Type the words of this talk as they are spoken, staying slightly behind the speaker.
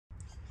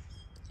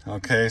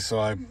Okay, so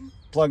I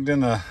plugged in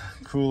the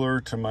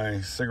cooler to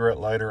my cigarette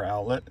lighter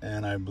outlet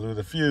and I blew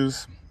the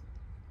fuse.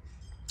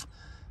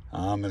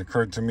 It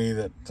occurred to me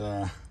that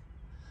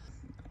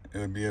it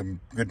would be a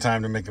good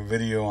time to make a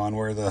video on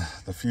where the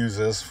fuse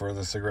is for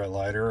the cigarette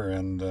lighter,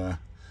 and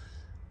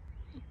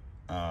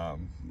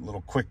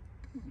little quick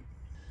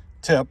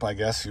tip, I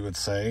guess you would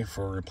say,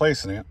 for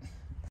replacing it.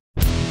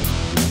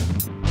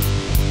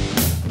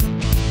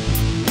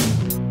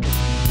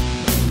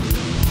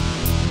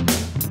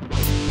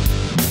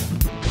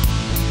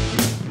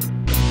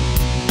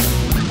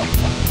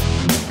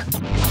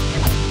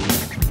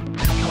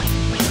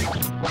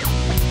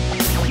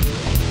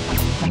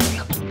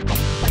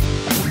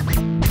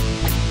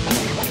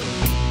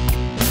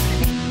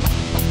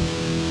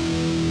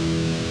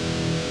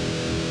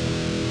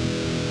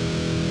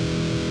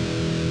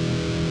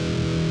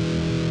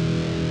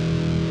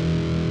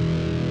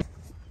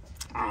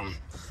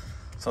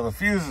 So the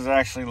fuse is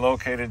actually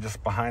located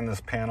just behind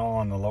this panel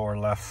on the lower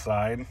left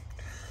side.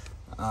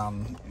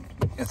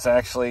 It's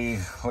actually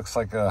looks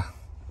like a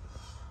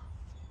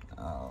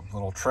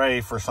little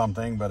tray for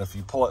something, but if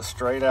you pull it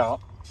straight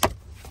out,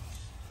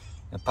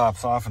 it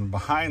pops off, and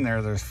behind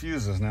there's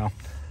fuses. Now,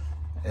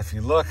 if you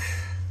look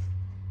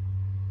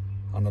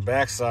on the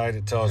back side,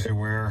 it tells you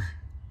where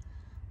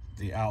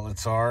the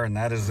outlets are, and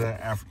that is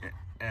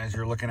as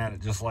you're looking at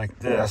it just like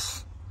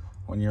this.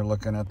 When you're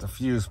looking at the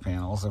fuse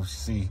panels, if you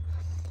see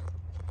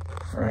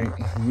right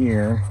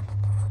here,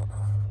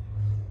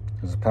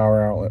 there's a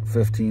power outlet,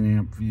 15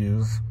 amp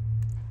fuse.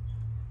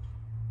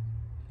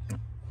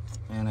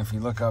 And if you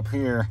look up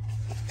here,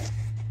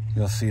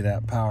 you'll see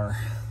that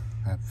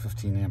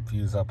 15 amp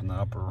fuse up in the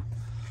upper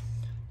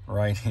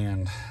right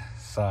hand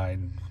side,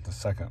 the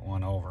second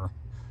one over,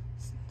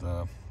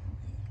 the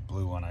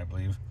blue one, I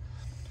believe.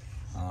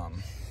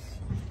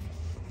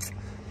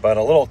 But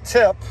a little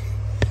tip,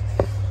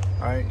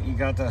 right? You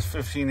got that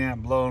 15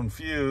 amp blown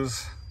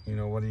fuse. You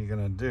know, what are you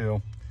gonna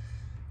do?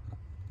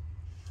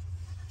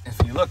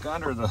 If you look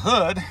under the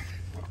hood,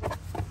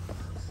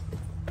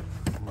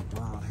 we'll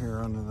go out here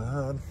under the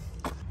hood.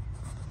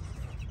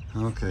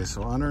 Okay,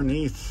 so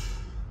underneath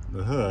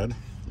the hood,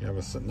 you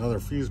have another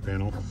fuse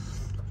panel.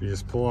 If you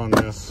just pull on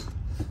this,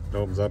 it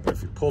opens up.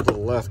 If you pull to the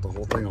left, the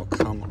whole thing will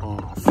come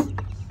off.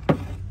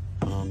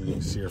 You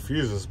can see your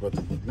fuses, but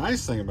the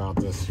nice thing about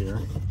this here,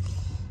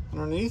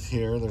 underneath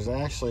here, there's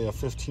actually a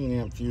 15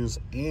 amp fuse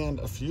and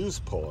a fuse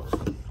puller.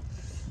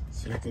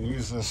 So you can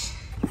use this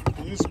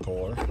fuse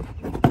puller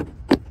to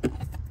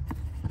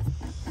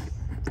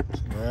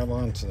grab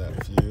onto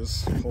that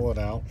fuse, pull it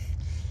out,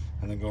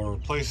 and then go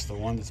replace the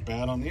one that's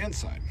bad on the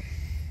inside.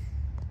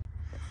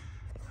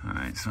 All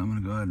right, so I'm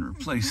gonna go ahead and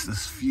replace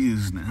this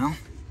fuse now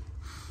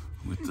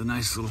with the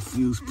nice little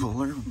fuse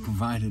puller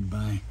provided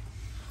by,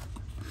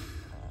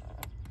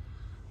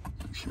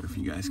 not sure if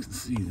you guys can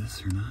see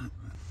this or not.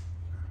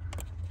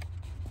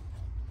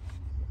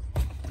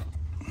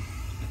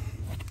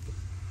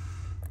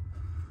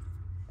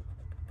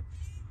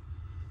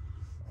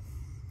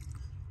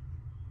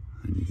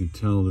 And you can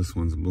tell this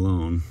one's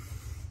blown.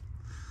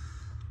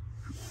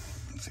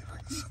 Let's see if I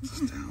can set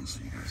this down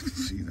so you guys can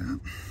see that.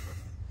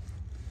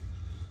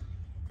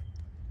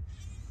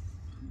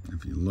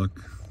 If you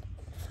look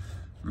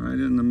right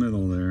in the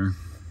middle there,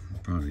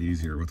 probably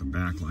easier with a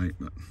backlight,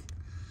 but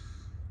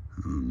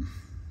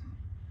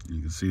you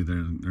can see they're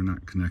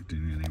not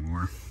connecting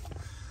anymore.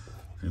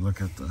 If you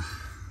look at the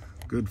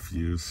good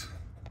fuse,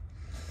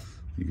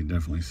 you can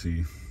definitely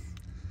see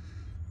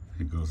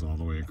it goes all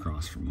the way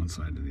across from one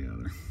side to the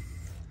other.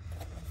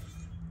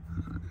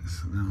 Alright,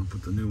 so now I'll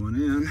put the new one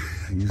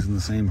in using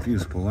the same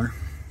fuse puller.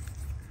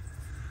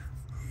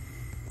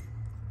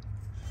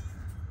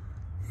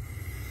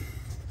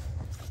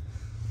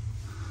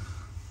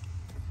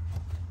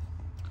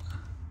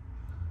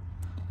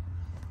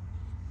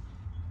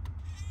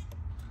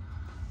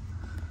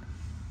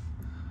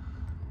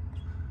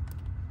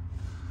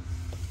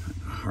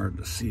 Hard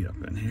to see up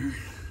in here.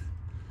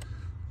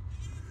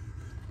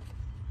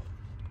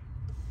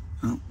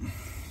 Oh.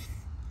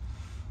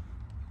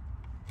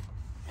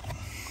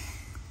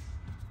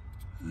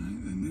 The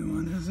new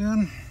one is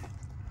in.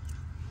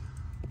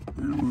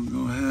 And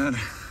we'll go ahead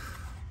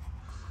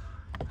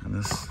and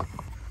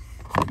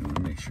you want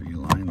to make sure you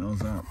line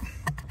those up.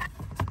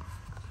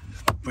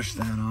 Just push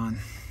that on.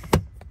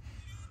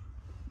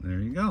 There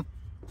you go.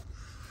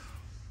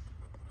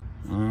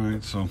 All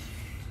right, so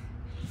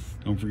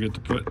don't forget to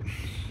put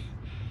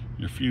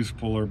your fuse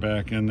puller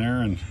back in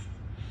there, and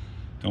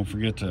don't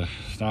forget to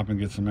stop and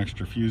get some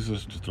extra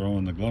fuses to throw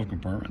in the glove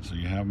compartment so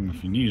you have them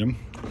if you need them.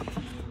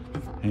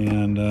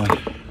 And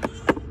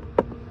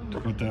to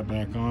put that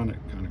back on, it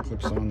kind of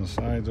clips on the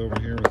sides over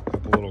here with a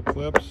couple little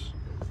clips.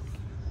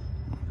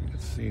 You can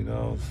see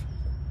those.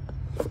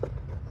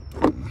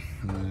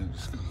 And then it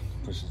just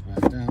pushes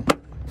back down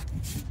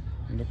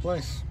into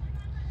place.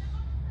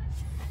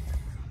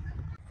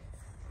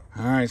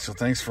 Alright, so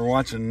thanks for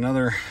watching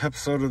another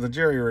episode of the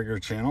Jerry Rigger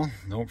channel.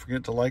 Don't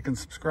forget to like and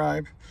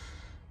subscribe,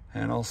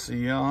 and I'll see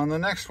you on the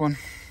next one.